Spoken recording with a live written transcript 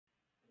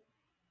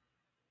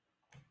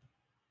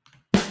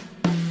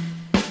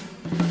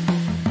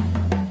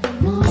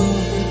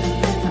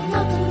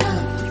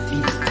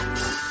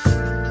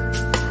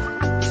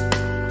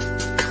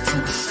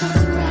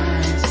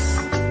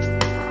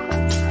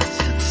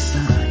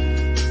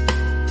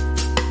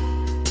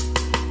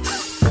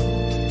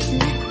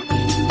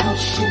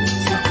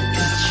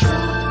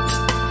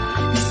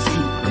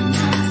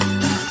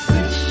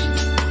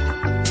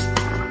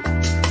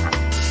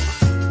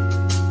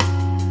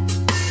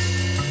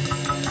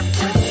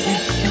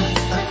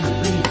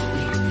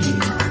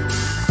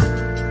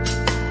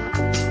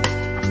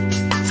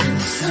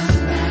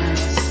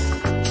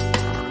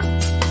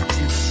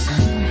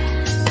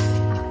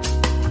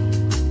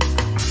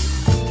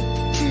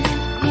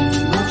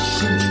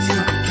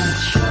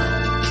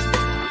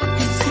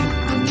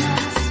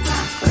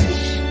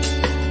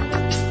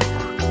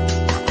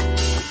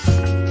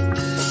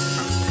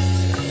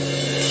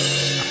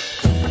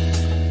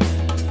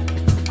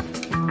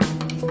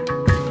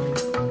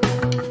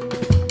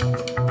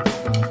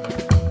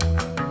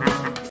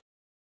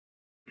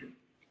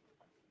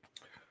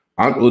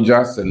Uncle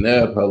Johnson,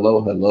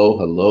 hello, hello,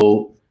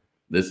 hello.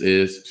 This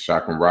is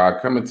Shock and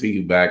Rod coming to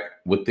you back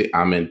with the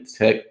I'm in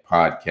Tech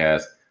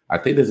podcast. I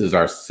think this is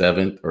our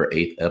 7th or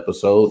 8th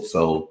episode.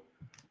 So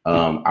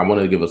I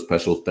want to give a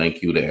special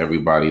thank you to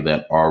everybody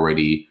that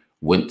already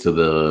went to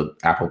the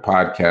Apple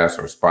Podcast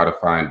or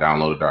Spotify and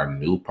downloaded our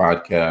new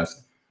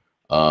podcast.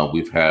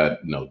 We've had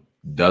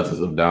dozens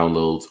of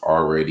downloads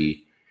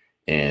already,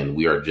 and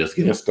we are just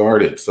getting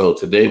started. So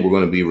today we're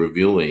going to be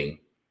reviewing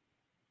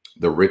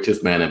The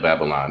Richest Man in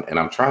Babylon. And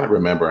I'm trying to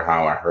remember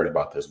how I heard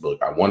about this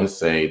book. I want to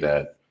say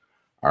that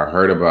I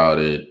heard about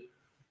it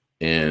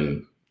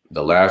in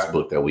the last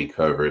book that we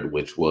covered,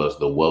 which was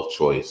The Wealth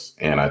Choice.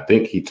 And I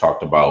think he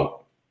talked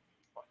about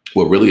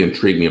what really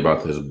intrigued me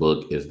about this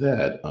book is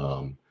that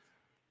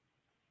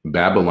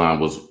Babylon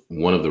was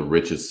one of the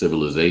richest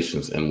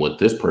civilizations. And what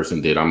this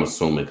person did, I'm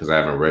assuming, because I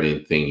haven't read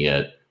anything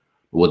yet,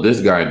 what this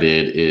guy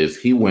did is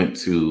he went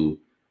to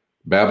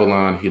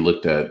Babylon, he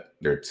looked at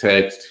their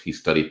text, he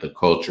studied the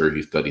culture,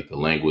 he studied the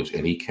language,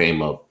 and he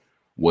came up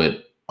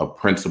with a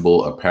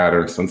principle, a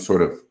pattern, some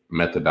sort of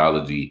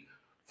methodology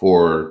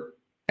for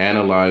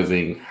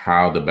analyzing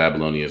how the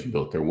Babylonians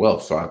built their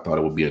wealth. So I thought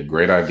it would be a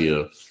great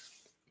idea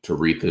to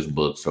read this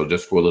book. So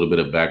just for a little bit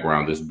of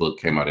background, this book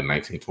came out in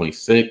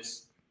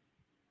 1926.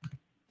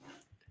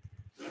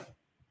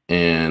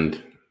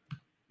 And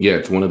yeah,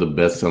 it's one of the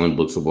best-selling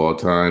books of all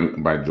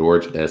time by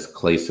George S.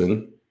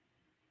 Clason.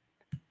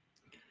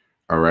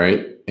 All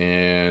right.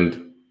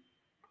 And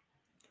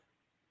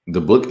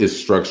the book is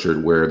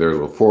structured where there's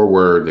a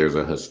foreword, there's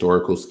a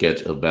historical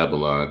sketch of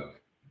Babylon.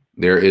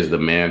 There is the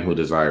man who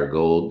desired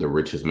gold, the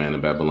richest man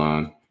in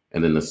Babylon,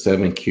 and then the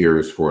 7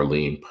 cures for a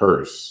lean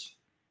purse.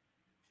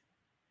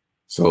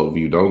 So if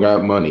you don't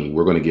got money,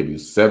 we're going to give you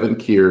 7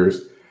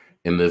 cures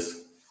in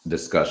this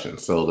discussion.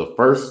 So the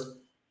first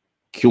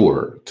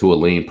cure to a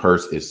lean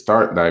purse is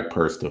start thy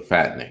purse to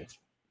fattening.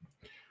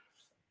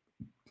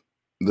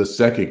 The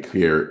second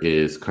cure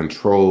is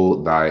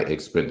control thy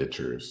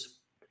expenditures.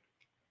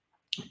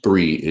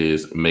 3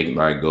 is make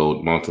thy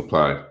gold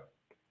multiply.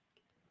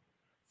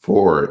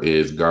 4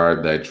 is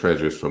guard thy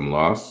treasures from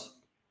loss.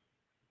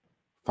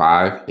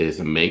 5 is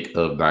make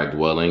of thy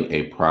dwelling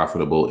a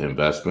profitable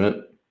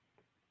investment.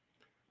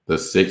 The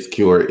 6th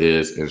cure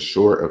is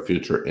ensure a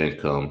future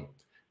income.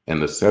 And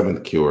the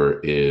 7th cure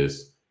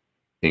is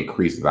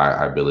increase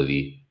thy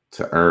ability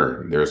to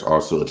earn. There's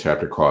also a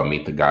chapter called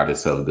Meet the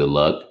Goddess of Good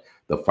Luck,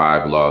 the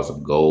 5 laws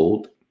of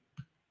gold,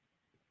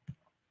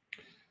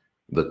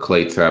 the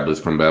clay tablets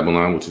from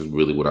Babylon, which is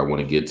really what I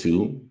want to get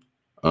to.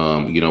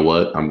 You know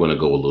what? I'm going to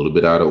go a little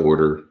bit out of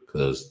order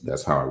because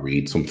that's how I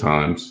read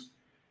sometimes.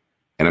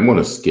 And I'm going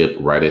to skip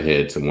right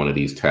ahead to one of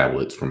these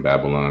tablets from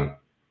Babylon.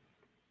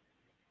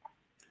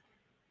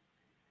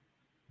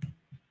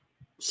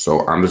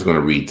 So I'm just going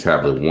to read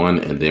tablet 1,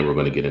 and then we're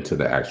going to get into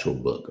the actual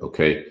book.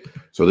 Okay.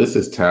 So this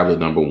is tablet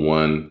number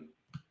 1.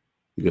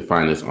 You can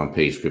find this on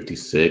page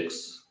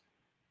 56.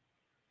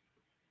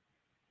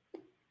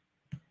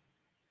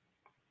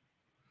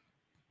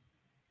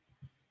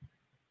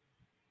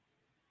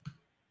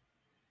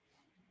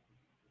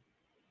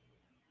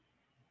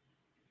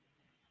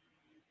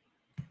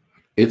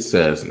 It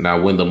says,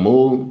 now when the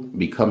moon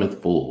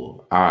becometh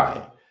full,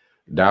 I,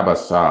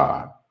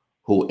 Dabasar,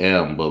 who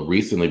am but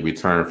recently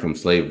returned from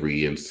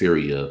slavery in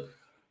Syria,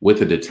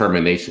 with a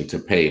determination to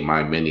pay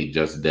my many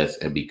just debts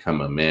and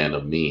become a man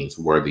of means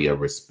worthy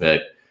of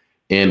respect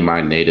in my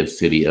native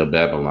city of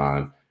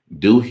Babylon,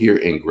 do here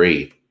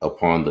engrave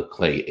upon the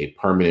clay a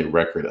permanent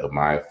record of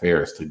my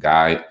affairs to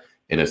guide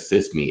and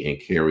assist me in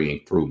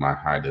carrying through my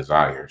high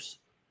desires.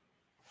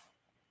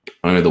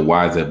 Under the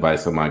wise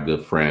advice of my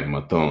good friend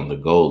Mathon, the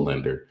gold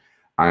lender,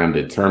 I am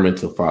determined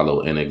to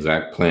follow an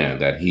exact plan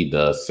that he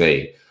does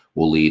say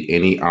will lead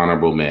any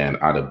honorable man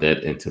out of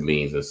debt into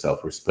means and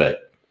self-respect.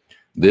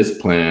 This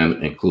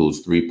plan includes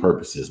 3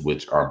 purposes,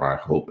 which are my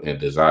hope and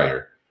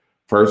desire.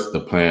 First,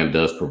 the plan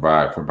does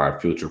provide for my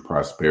future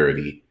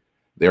prosperity.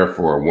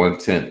 Therefore,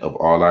 1/10 of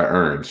all I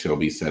earn shall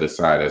be set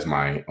aside as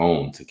my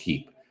own to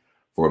keep.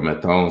 For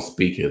Mathon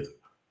speaketh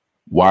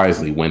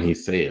wisely when he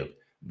saith,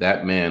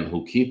 that man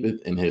who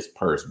keepeth in his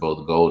purse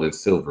both gold and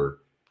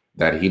silver,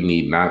 that he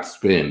need not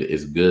spend,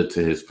 is good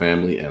to his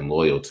family and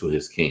loyal to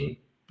his king.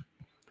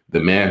 The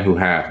man who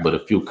hath but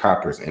a few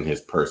coppers in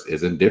his purse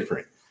is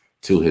indifferent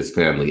to his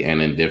family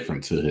and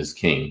indifferent to his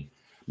king.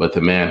 But the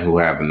man who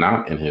hath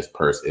not in his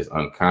purse is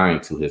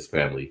unkind to his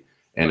family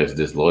and is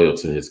disloyal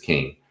to his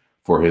king,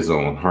 for his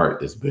own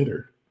heart is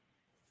bitter.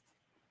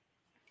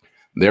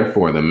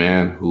 Therefore, the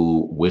man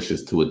who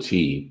wishes to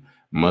achieve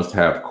must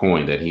have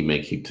coin that he may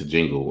keep to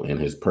jingle in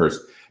his purse,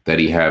 that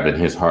he have in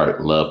his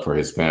heart love for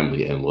his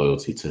family and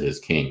loyalty to his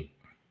king.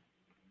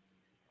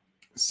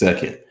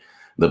 Second,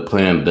 the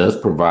plan does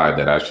provide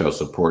that I shall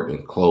support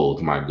and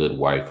clothe my good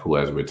wife who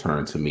has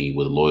returned to me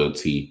with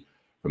loyalty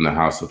from the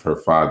house of her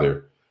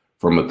father.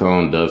 For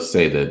Mathon does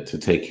say that to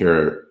take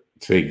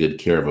good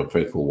care of a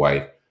faithful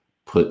wife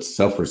puts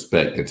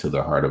self-respect into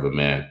the heart of a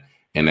man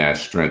and adds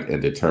strength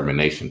and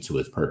determination to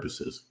his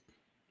purposes.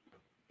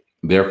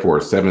 Therefore,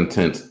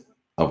 7/10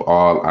 of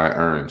all I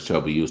earn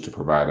shall be used to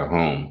provide a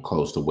home,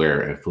 clothes to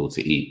wear, and food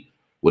to eat,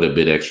 with a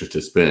bit extra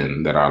to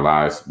spend, that our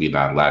lives be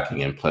not lacking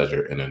in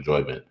pleasure and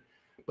enjoyment.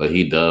 But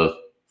he doth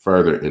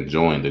further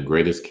enjoin the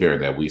greatest care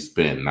that we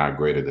spend not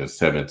greater than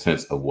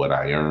 7/10 of what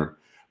I earn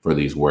for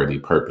these worthy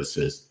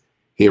purposes.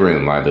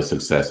 Herein lie the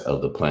success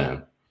of the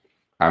plan.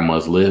 I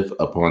must live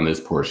upon this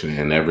portion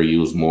and never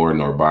use more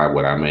nor buy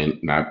what I may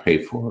not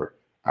pay for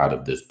out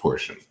of this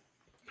portion.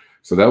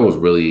 So that was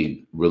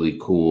really, really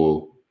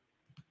cool.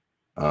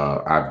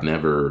 I've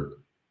never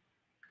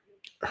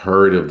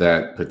heard of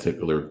that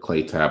particular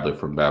clay tablet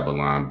from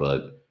Babylon,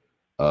 but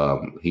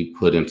he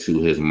put into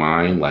his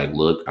mind, like,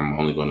 look, I'm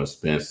only going to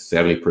spend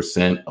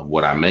 70% of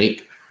what I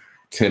make.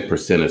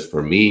 10% is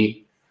for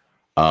me,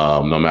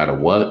 no matter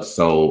what.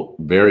 So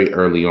very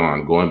early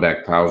on, going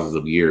back thousands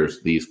of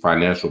years, these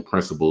financial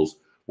principles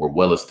were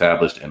well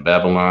established in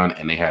Babylon,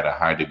 and they had a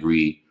high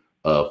degree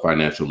of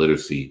financial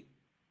literacy.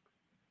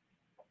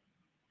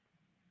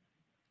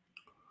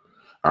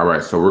 All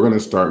right, so we're going to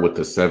start with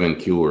the 7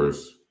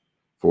 cures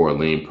for a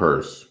lean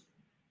purse.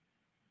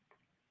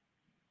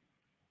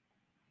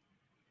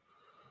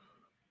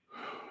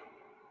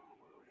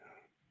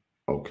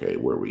 Okay,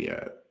 where we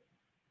at?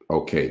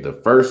 Okay, the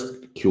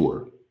first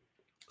cure: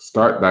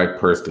 start thy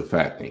purse to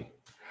fattening.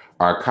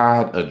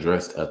 Akkad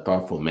addressed a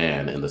thoughtful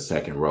man in the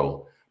second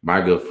row.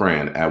 My good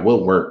friend, at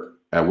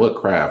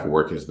what craft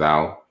workest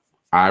thou?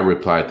 I,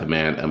 replied the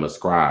man, am a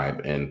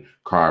scribe, and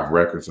carve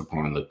records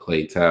upon the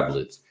clay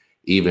tablets.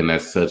 Even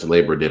as such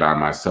labor did I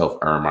myself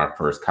earn my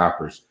first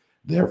coppers.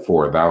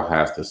 Therefore, thou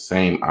hast the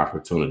same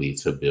opportunity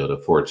to build a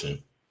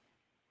fortune.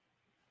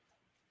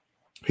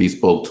 He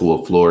spoke to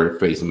a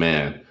florid-faced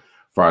man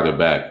farther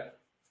back.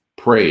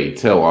 Pray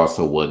tell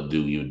also, what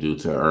do you do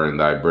to earn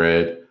thy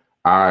bread?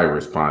 I,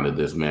 responded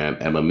this man,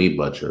 am a meat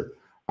butcher.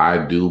 I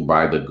do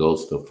buy the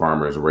goats the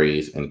farmers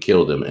raise and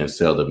kill them and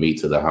sell the meat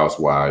to the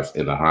housewives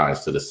and the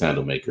hides to the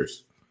sandal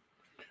makers.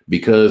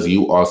 Because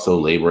you also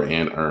labor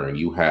and earn,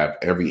 you have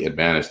every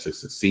advantage to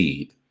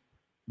succeed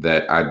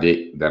that I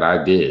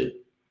did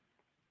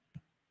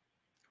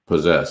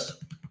possess.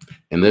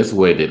 In this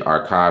way did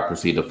Akkad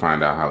proceed to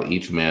find out how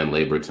each man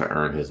labored to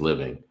earn his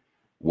living.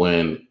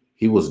 When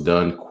he was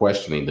done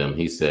questioning them,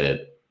 he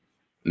said,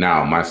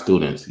 now, my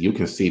students, you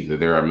can see that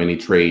there are many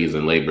trades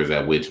and labors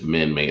at which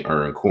men may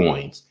earn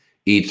coins.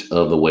 Each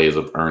of the ways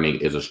of earning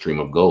is a stream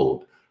of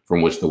gold,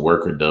 from which the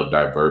worker doth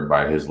divert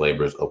by his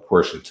labors a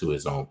portion to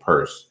his own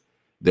purse.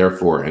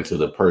 Therefore, into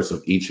the purse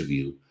of each of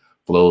you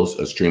flows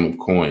a stream of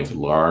coins,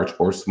 large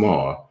or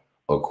small,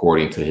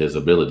 according to his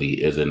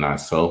ability. Is it not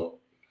so?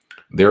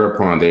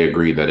 Thereupon they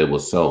agreed that it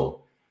was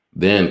so.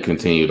 Then,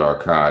 continued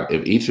Akkad,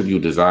 if each of you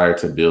desire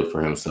to build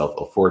for himself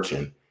a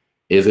fortune,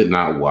 is it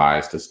not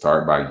wise to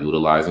start by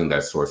utilizing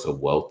that source of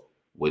wealth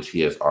which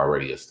he has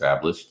already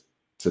established?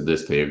 To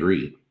this they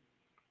agreed.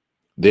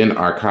 Then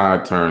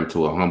Akkad turned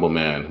to a humble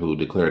man who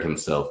declared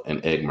himself an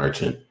egg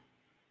merchant.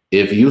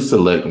 If you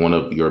select one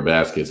of your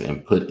baskets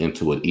and put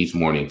into it each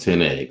morning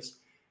 10 eggs,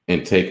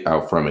 and take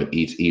out from it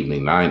each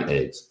evening 9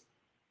 eggs,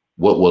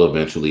 what will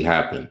eventually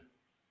happen?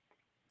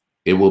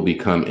 It will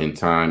become in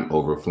time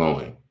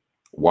overflowing.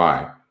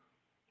 Why?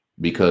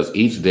 Because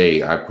each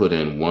day I put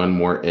in 1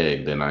 more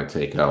egg than I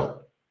take out.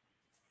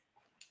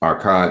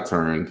 Akkad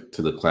turned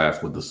to the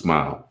class with a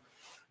smile.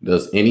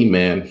 Does any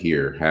man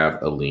here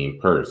have a lean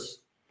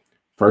purse?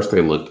 First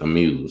they looked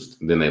amused,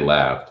 then they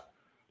laughed.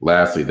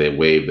 Lastly, they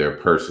waved their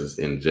purses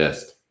in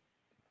jest.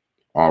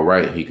 All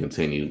right, he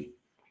continued.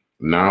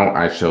 Now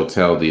I shall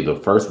tell thee the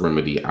first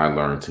remedy I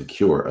learned to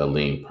cure a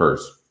lean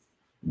purse.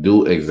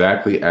 Do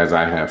exactly as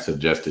I have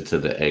suggested to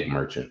the egg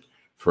merchant.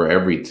 For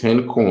every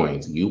 10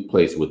 coins you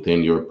place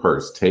within your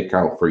purse, take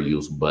out for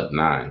use but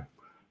 9.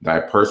 Thy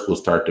purse will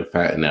start to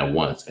fatten at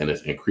once, and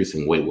its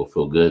increasing weight will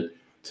feel good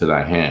to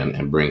thy hand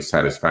and bring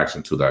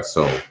satisfaction to thy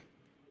soul.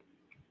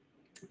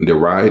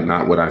 Deride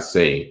not what I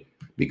say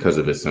because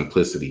of its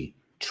simplicity.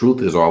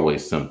 Truth is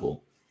always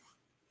simple.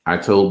 I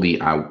told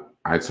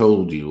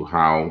you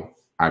how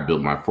I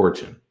built my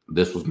fortune.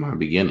 This was my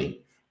beginning.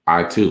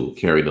 I too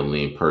carried a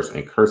lean purse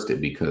and cursed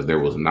it because there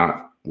was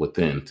not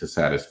within to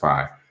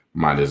satisfy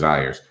my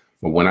desires.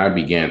 But when I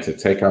began to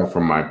take out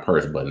from my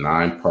purse but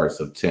 9 parts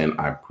of 10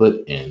 I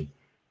put in,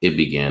 it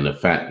began to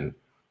fatten.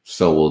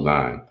 So will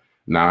thine.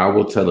 Now I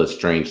will tell a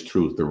strange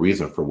truth, the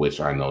reason for which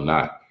I know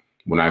not.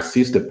 When I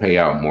ceased to pay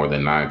out more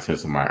than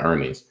 9/10 of my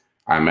earnings,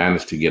 I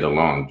managed to get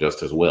along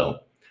just as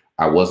well.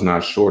 I was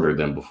not shorter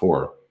than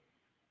before.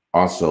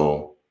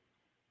 Also,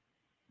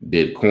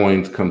 did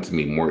coins come to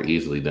me more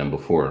easily than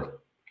before?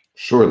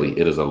 Surely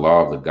it is a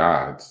law of the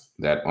gods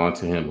that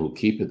unto him who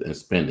keepeth and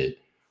spendeth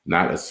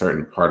not a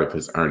certain part of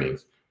his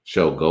earnings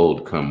shall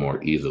gold come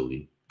more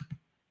easily.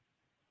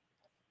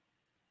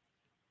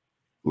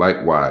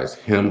 Likewise,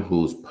 him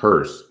whose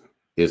purse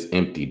is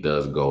empty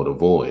does gold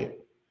avoid.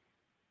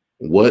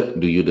 What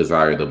do you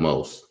desire the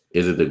most?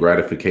 Is it the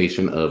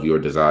gratification of your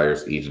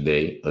desires each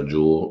day, a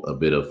jewel, a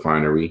bit of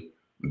finery,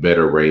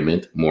 better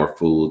raiment, more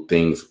food,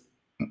 things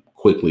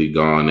quickly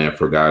gone and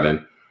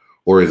forgotten?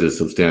 Or is it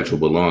substantial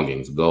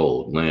belongings,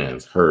 gold,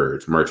 lands,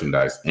 herds,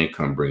 merchandise,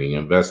 income-bringing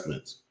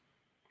investments?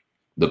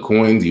 The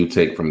coins you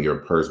take from your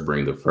purse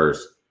bring the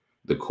first.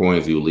 The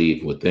coins you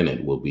leave within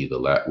it will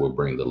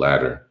bring the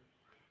latter.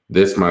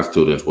 This, my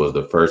students, was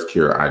the first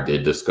cure I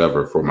did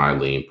discover for my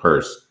lean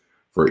purse.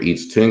 For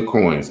each 10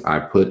 coins I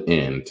put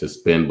in to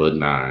spend but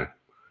 9.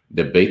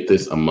 Debate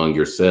this among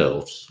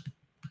yourselves.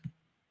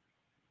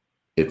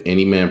 If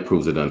any man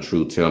proves it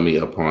untrue, tell me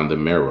upon the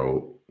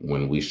morrow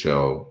when we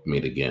shall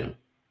meet again.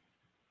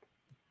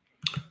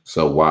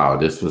 So, wow,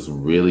 this was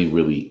really,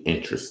 really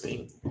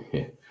interesting.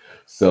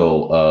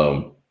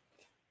 So,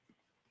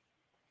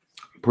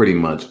 pretty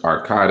much,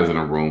 Arkad is in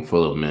a room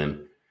full of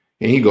men,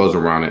 and he goes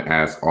around and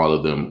asks all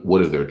of them,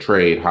 what is their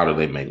trade? How do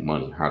they make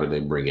money? How do they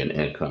bring in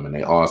income? And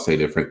they all say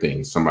different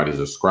things. Somebody's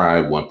a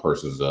scribe. One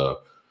person's a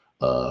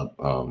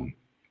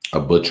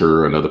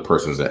butcher. Another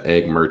person's an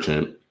egg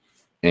merchant.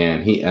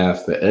 And he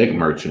asked the egg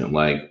merchant,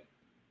 like,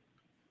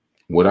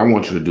 what I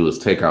want you to do is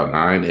take out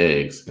 9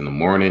 eggs in the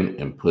morning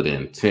and put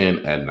in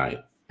 10 at night.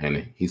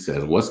 And he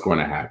says, what's going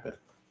to happen?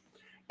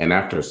 And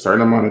after a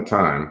certain amount of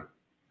time,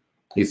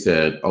 he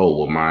said, oh,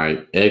 well,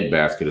 my egg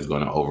basket is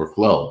going to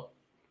overflow.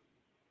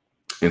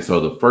 And so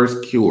the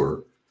first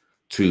cure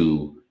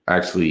to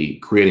actually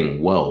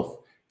creating wealth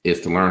is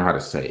to learn how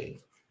to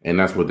save. And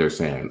that's what they're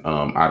saying.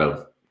 Out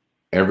of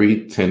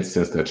every 10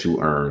 cents that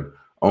you earn,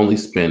 only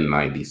spend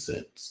 90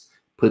 cents.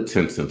 Put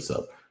 10 cents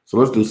up. So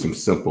let's do some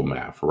simple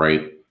math,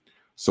 right?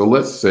 So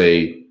let's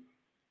say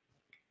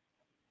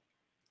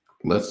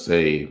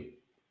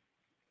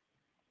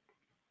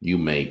you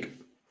make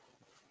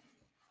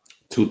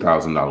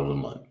 $2,000 a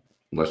month.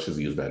 Let's just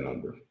use that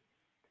number.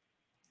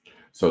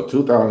 So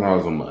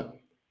 $2,000 a month.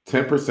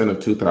 10% of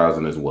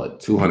 2,000 is what?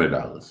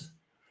 $200.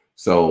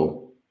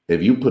 So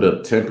if you put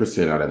up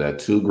 10% out of that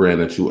 $2,000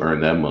 that you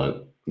earn that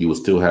month, you will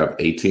still have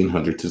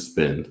 $1,800 to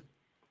spend.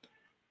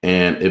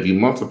 And if you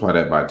multiply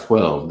that by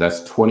 12,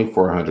 that's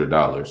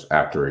 $2,400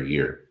 after a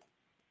year.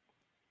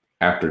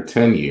 After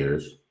 10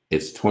 years,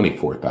 it's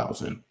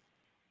 $24,000.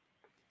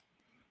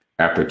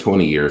 After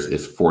 20 years,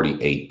 it's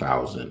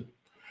 $48,000.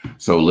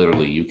 So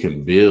literally you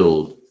can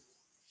build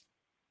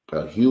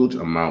a huge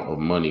amount of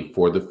money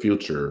for the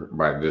future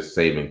by just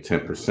saving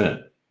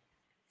 10%.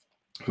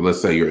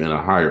 Let's say you're in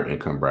a higher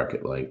income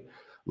bracket. Like,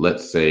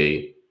 let's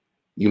say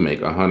you make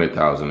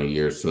 $100,000 a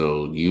year.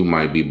 So you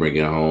might be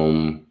bringing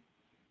home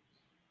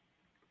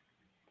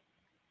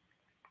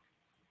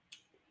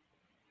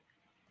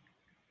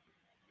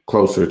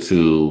closer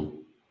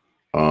to,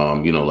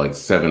 like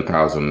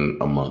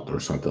 7,000 a month or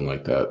something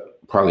like that.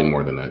 Probably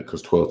more than that,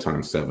 because 12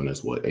 times 7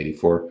 is what,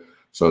 84?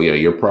 So yeah,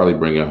 you're probably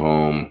bringing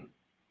home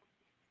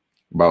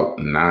about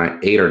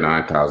 8,000 or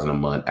 9,000 a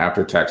month.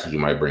 After taxes, you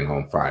might bring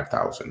home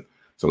 5,000.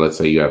 So let's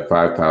say you have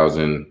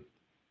 5,000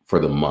 for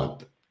the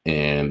month,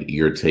 and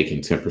you're taking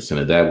 10%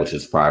 of that, which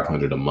is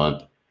 500 a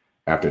month.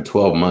 After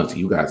 12 months,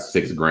 you got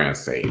 $6,000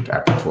 saved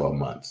after 12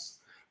 months.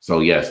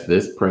 So yes,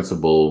 this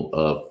principle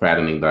of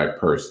fattening thy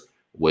purse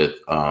with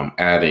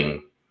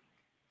adding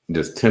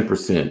just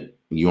 10%,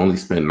 you only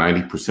spend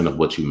 90% of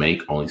what you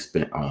make,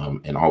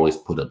 and always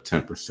put up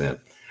 10%.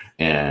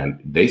 And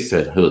they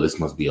said, oh, this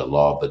must be a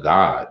law of the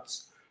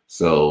gods.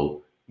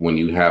 So when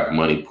you have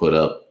money put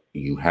up,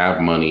 you have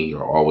money,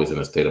 you're always in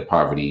a state of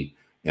poverty,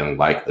 and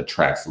like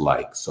attracts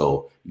like.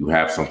 So you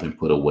have something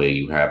put away,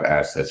 you have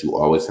assets, you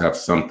always have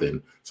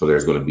something. So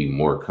there's going to be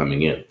more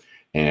coming in.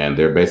 And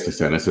they're basically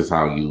saying this is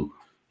how you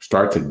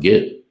start to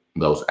get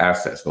those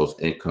assets, those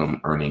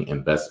income earning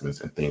investments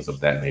and things of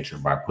that nature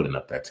by putting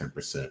up that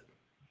 10%.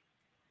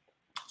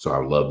 So I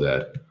love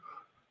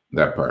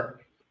that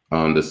part.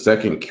 The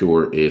second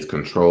cure is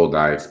control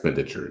thy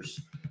expenditures.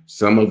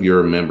 Some of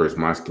your members,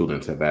 my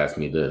students, have asked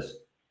me this.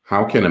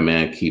 How can a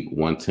man keep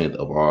 1/10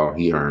 of all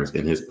he earns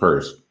in his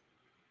purse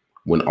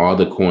when all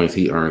the coins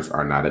he earns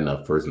are not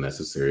enough for his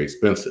necessary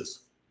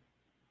expenses?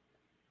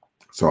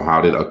 So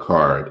how did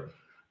Arkad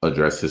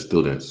address his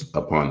students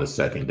upon the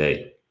second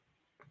day?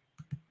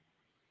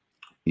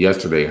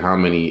 Yesterday, how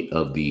many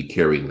of thee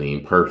carry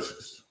lean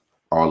purses?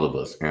 All of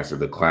us, answered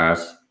the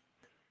class.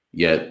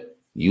 Yet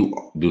you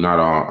do not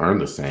all earn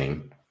the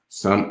same.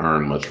 Some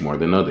earn much more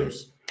than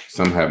others.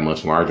 Some have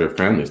much larger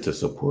families to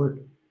support.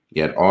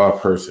 Yet all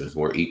purses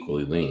were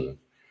equally lean.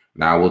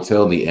 Now I will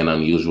tell thee an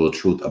unusual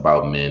truth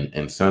about men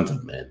and sons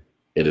of men.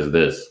 It is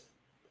this,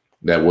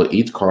 that what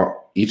each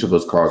of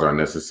us calls our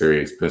necessary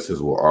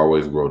expenses will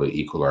always grow to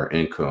equal our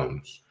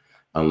incomes,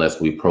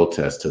 unless we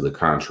protest to the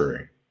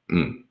contrary.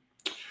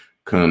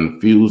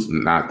 Confuse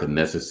not the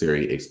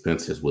necessary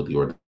expenses with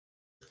your.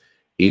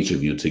 Each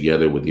of you,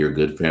 together with your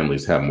good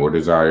families, have more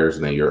desires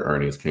than your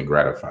earnings can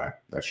gratify.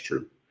 That's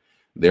true.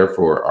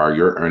 Therefore, are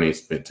your earnings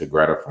spent to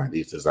gratify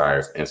these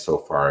desires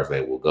insofar as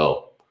they will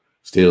go?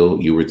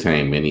 Still, you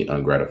retain many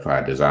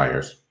ungratified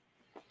desires.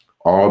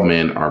 All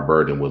men are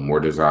burdened with more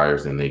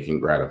desires than they can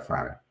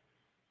gratify.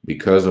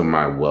 Because of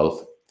my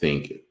wealth,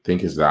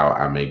 thinkest thou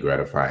I may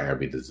gratify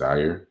every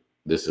desire?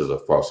 This is a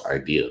false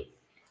idea.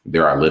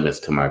 There are limits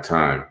to my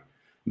time.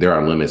 There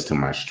are limits to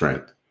my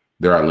strength.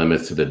 There are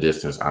limits to the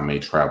distance I may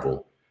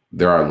travel.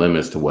 There are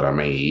limits to what I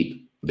may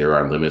eat. There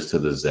are limits to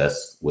the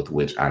zest with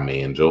which I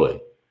may enjoy.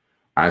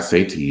 I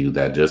say to you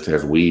that just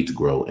as weeds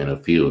grow in a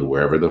field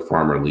wherever the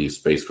farmer leaves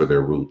space for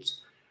their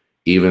roots,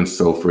 even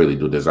so freely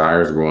do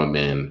desires grow in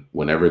men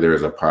whenever there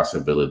is a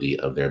possibility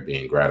of their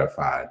being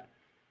gratified.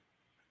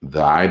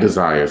 Thy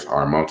desires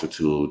are a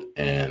multitude,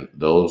 and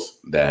those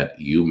that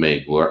you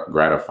may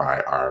gratify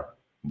are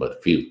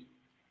but few.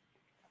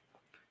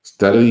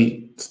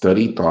 Study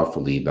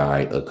thoughtfully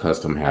thy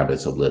accustomed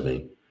habits of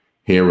living.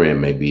 Herein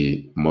may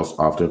be most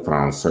often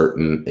found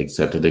certain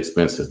accepted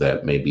expenses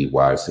that may be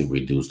wisely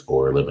reduced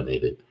or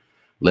eliminated.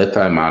 Let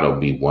thy motto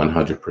be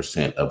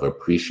 100% of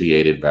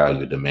appreciated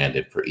value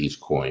demanded for each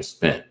coin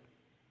spent.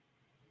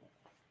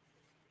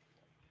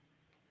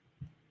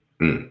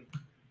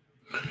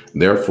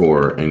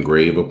 Therefore,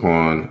 engrave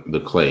upon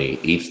the clay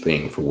each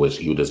thing for which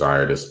you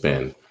desire to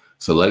spend.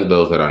 Select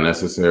those that are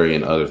necessary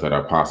and others that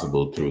are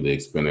possible through the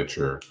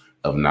expenditure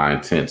of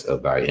 9/10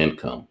 of thy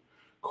income.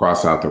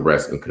 Cross out the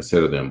rest and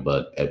consider them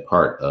but a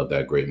part of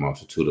that great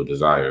multitude of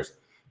desires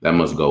that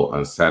must go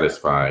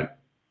unsatisfied,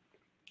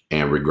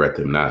 and regret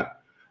them not.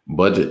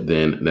 Budget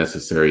then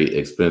necessary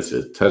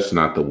expenses. Touch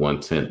not the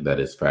 1/10 that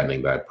is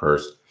fattening thy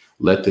purse.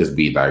 Let this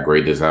be thy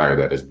great desire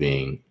that is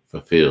being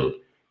fulfilled.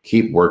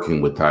 Keep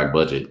working with thy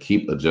budget.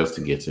 Keep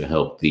adjusting it to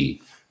help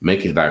thee.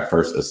 Make it thy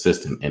first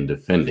assistant in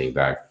defending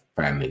thy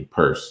fattening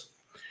purse.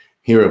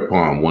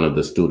 Hereupon, one of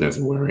the students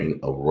wearing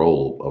a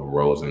robe of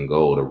rose and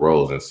gold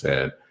arose and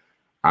said,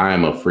 I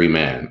am a free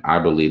man. I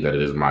believe that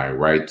it is my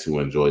right to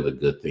enjoy the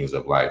good things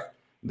of life.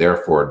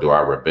 Therefore, do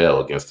I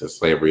rebel against the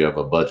slavery of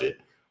a budget,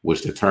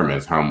 which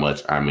determines how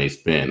much I may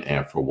spend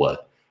and for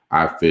what.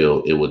 I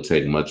feel it would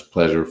take much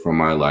pleasure from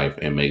my life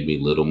and make me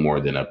little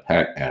more than a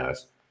pack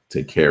ass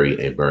to carry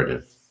a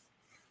burden.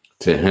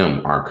 To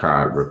him,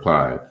 Arkad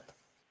replied,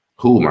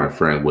 who, my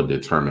friend, would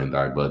determine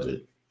thy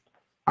budget?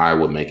 I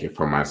would make it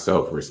for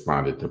myself,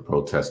 responded the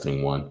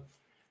protesting one.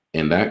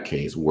 In that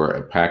case, were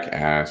a pack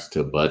ass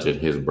to budget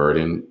his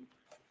burden,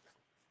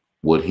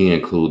 would he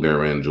include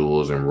therein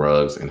jewels and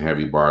rugs and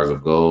heavy bars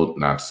of gold?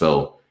 Not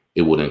so.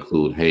 It would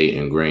include hay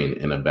and grain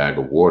and a bag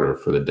of water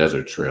for the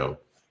desert trail.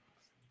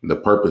 The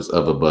purpose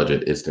of a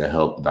budget is to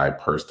help thy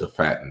purse to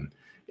fatten.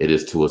 It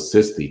is to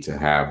assist thee to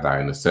have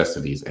thy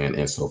necessities and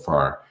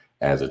insofar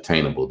as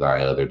attainable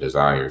thy other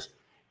desires.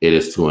 It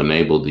is to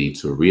enable thee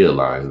to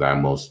realize thy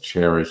most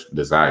cherished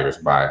desires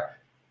by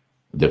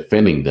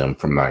defending them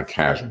from thy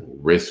casual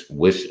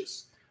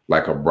wishes.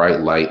 Like a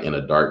bright light in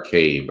a dark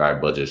cave, thy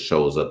budget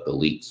shows up the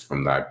leaks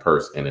from thy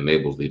purse and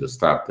enables thee to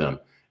stop them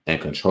and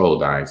control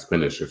thy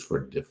expenditures for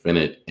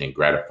definite and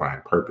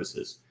gratifying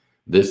purposes.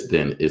 This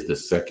then is the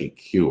second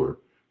cure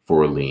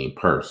for a lean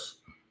purse.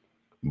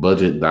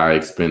 Budget thy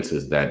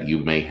expenses that you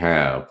may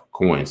have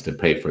coins to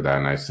pay for thy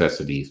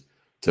necessities,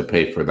 to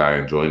pay for thy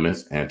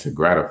enjoyments, and to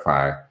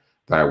gratify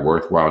thy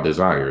worthwhile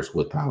desires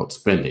without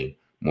spending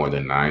more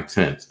than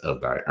 9/10 of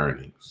thy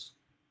earnings.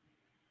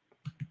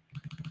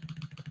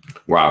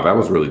 Wow, that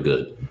was really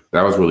good.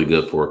 That was really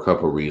good for a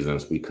couple of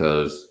reasons,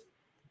 because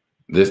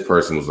this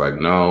person was like,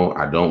 no,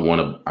 I don't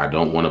want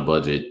to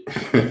budget.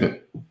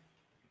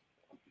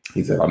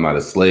 He said, I'm not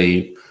a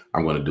slave.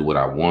 I'm going to do what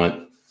I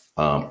want.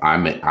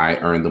 I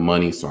earn the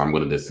money, so I'm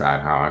going to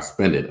decide how I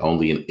spend it.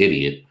 Only an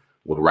idiot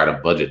would write a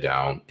budget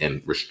down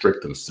and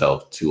restrict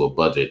themselves to a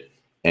budget.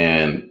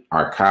 And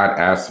Arkad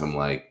asked him,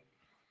 like,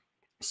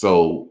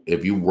 so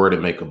if you were to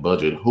make a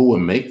budget, who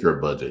would make your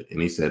budget?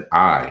 And he said,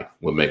 I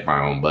would make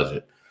my own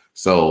budget.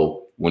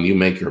 So when you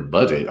make your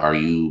budget, are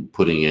you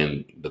putting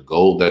in the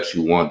gold that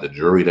you want, the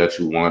jewelry that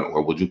you want,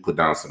 or would you put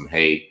down some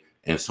hay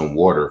and some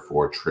water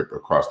for a trip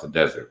across the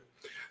desert?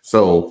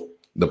 So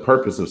the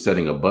purpose of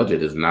setting a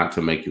budget is not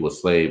to make you a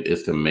slave.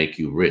 It's to make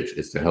you rich.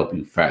 It's to help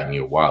you fatten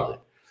your wallet.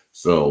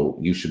 So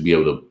you should be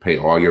able to pay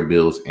all your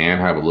bills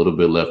and have a little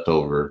bit left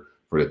over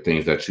for the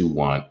things that you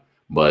want.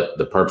 But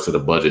the purpose of the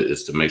budget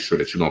is to make sure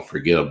that you don't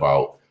forget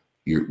about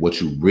what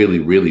you really,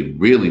 really,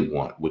 really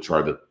want, which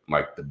are the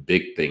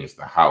big things: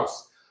 the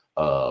house,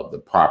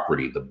 the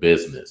property, the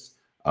business,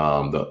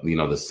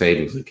 the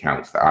savings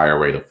accounts, the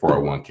IRA, the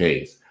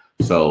 401ks.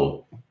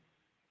 So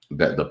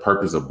that the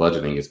purpose of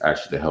budgeting is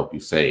actually to help you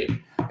save.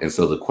 And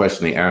so the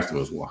question they asked him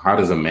was, well, how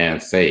does a man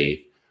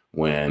save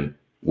when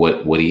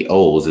what he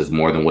owes is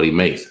more than what he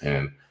makes?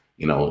 And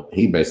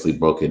he basically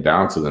broke it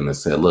down to them and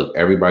said, look,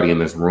 everybody in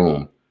this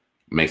room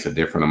makes a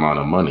different amount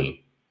of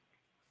money,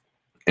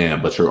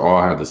 but you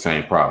all have the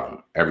same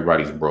problem.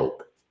 Everybody's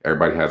broke.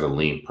 Everybody has a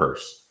lean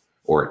purse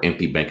or an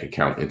empty bank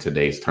account in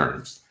today's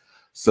terms.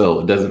 So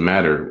it doesn't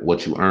matter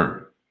what you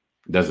earn.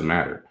 It doesn't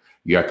matter.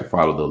 You have to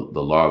follow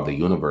the law of the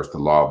universe, the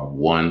law of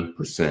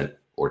 1%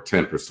 or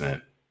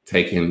 10%,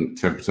 taking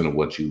 10% of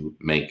what you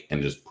make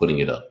and just putting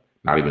it up,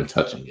 not even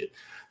touching it.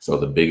 So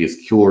the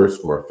biggest cures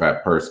for a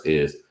fat purse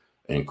is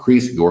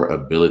increase your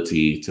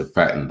ability to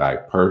fatten thy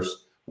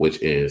purse,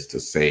 which is to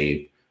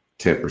save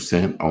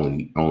 10%,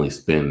 only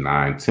spend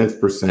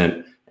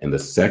 9/10%. And the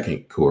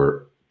second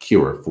cure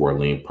for a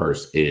lean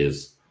purse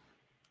is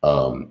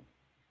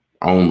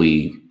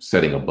only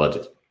setting a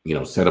budget.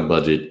 Set a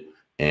budget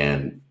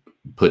and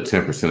put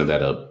 10% of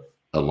that up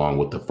along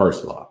with the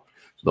first law.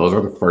 Those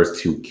are the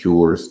first two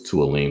cures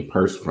to a lean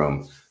purse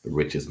from The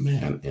Richest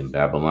Man in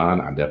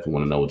Babylon. I definitely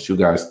want to know what you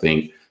guys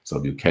think. So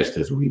if you catch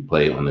this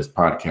replay on this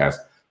podcast,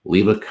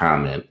 leave a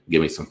comment,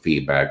 give me some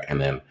feedback, and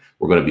then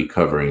we're going to be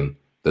covering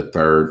the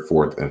third,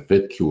 fourth, and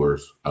fifth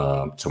cures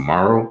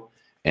tomorrow.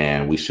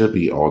 And we should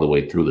be all the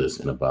way through this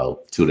in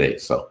about 2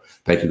 days. So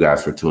thank you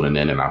guys for tuning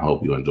in, and I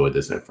hope you enjoyed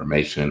this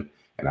information,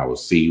 and I will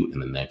see you in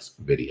the next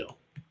video.